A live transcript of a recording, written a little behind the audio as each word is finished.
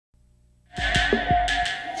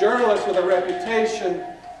Journalists with a reputation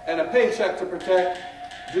and a paycheck to protect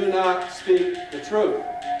do not speak the truth.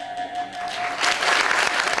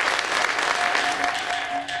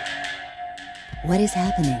 What is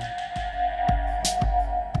happening?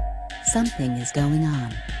 Something is going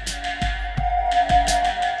on.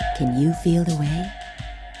 Can you feel the way?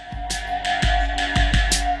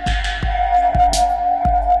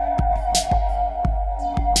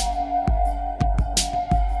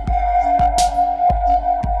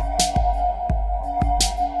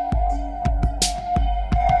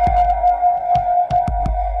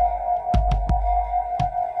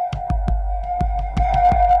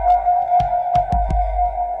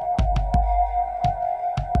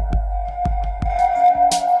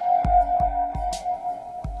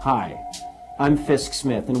 Hi, I'm Fisk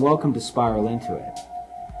Smith, and welcome to Spiral Into It.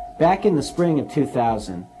 Back in the spring of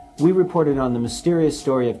 2000, we reported on the mysterious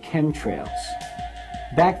story of chemtrails.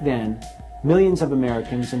 Back then, millions of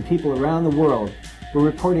Americans and people around the world were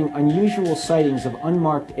reporting unusual sightings of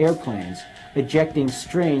unmarked airplanes ejecting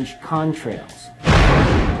strange contrails.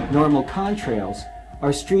 Normal contrails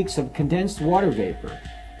are streaks of condensed water vapor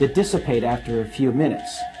that dissipate after a few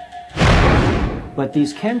minutes. But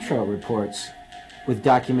these chemtrail reports, with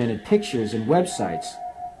documented pictures and websites,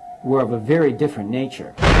 were of a very different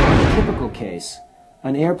nature. In a typical case,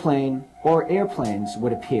 an airplane or airplanes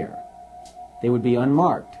would appear. They would be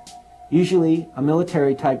unmarked, usually a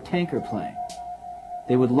military-type tanker plane.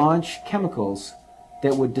 They would launch chemicals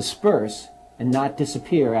that would disperse and not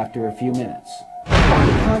disappear after a few minutes. On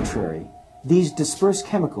the contrary, these dispersed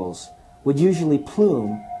chemicals would usually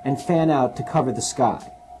plume and fan out to cover the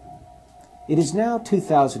sky. It is now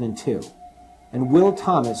 2002. And Will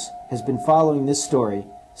Thomas has been following this story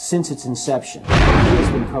since its inception. He has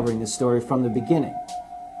been covering this story from the beginning.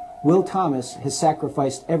 Will Thomas has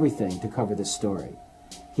sacrificed everything to cover this story.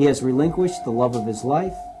 He has relinquished the love of his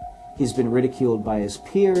life, he's been ridiculed by his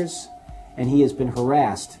peers, and he has been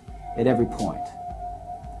harassed at every point.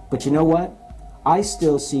 But you know what? I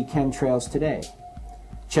still see chemtrails today.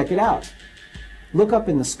 Check it out. Look up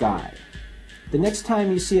in the sky. The next time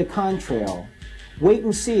you see a contrail, wait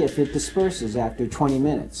and see if it disperses after 20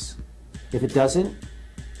 minutes. If it doesn't,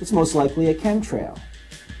 it's most likely a chemtrail.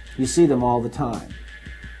 You see them all the time.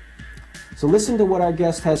 So listen to what our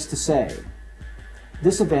guest has to say.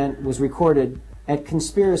 This event was recorded at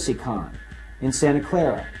ConspiracyCon in Santa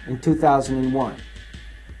Clara in 2001,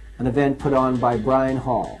 an event put on by Brian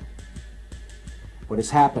Hall. What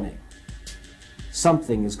is happening?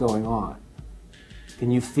 Something is going on.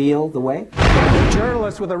 Can you feel the way?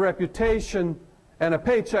 Journalists with a reputation and a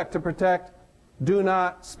paycheck to protect do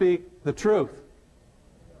not speak the truth.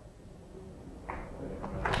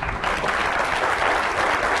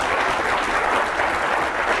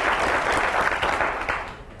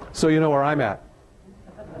 So you know where I'm at.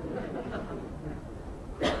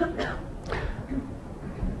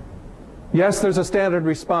 Yes, there's a standard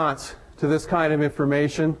response to this kind of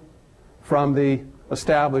information from the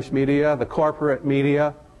established media, the corporate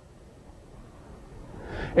media.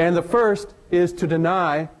 And the first is to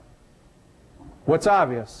deny what's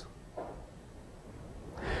obvious.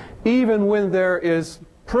 Even when there is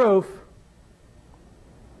proof,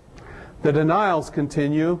 the denials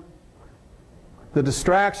continue, the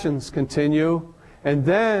distractions continue, and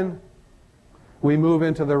then we move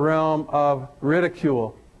into the realm of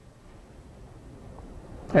ridicule.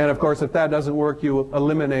 And of course, if that doesn't work, you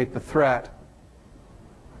eliminate the threat.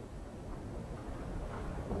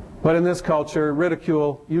 But in this culture,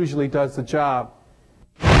 ridicule usually does the job.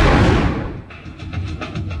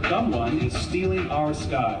 Someone is stealing our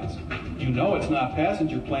skies. You know it's not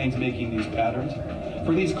passenger planes making these patterns,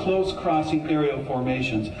 for these close crossing aerial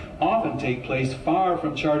formations often take place far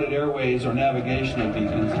from charted airways or navigational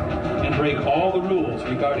beacons and break all the rules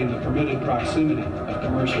regarding the permitted proximity of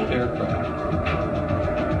commercial aircraft.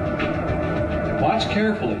 Watch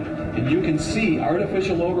carefully, and you can see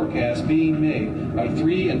artificial overcasts being made by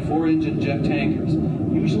 3- and 4-engine jet tankers,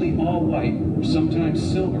 usually all white or sometimes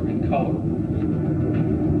silver in color.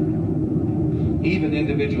 Even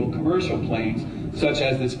individual commercial planes, such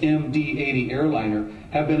as this MD-80 airliner,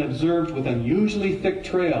 have been observed with unusually thick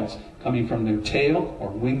trails coming from their tail or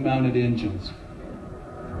wing-mounted engines.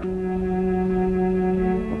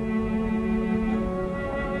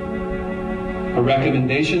 A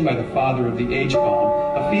recommendation by the father of the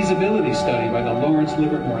H-bomb, a feasibility study by the Lawrence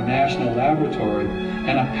Livermore National Laboratory,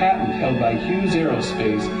 and a patent held by Hughes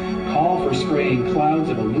Aerospace call for spraying clouds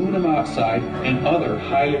of aluminum oxide and other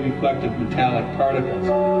highly reflective metallic particles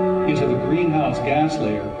into the greenhouse gas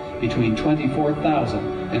layer between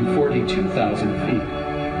 24,000 and 42,000 feet.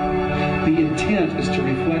 The intent is to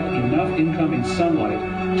reflect enough incoming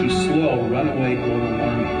sunlight to slow runaway global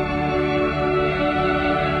warming.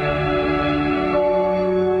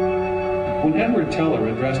 When Edward Teller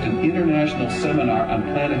addressed an international seminar on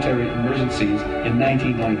planetary emergencies in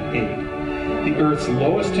 1998, the Earth's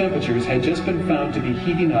lowest temperatures had just been found to be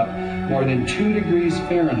heating up more than 2 degrees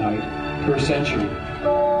Fahrenheit per century.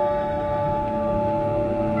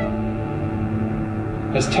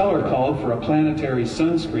 As Teller called for a planetary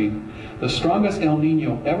sunscreen, the strongest El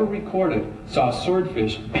Nino ever recorded saw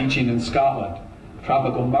swordfish beaching in Scotland.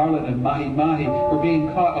 Tropical marlin and mahi-mahi were being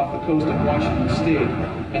caught off the coast of Washington State,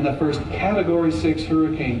 and the first Category 6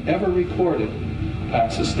 hurricane ever recorded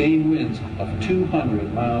packed sustained winds of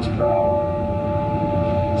 200 miles per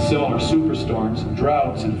hour. Similar superstorms,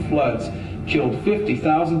 droughts, and floods killed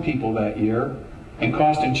 50,000 people that year and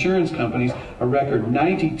cost insurance companies a record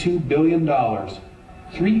 $92 billion,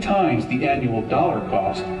 3 times the annual dollar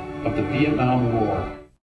cost of the Vietnam War.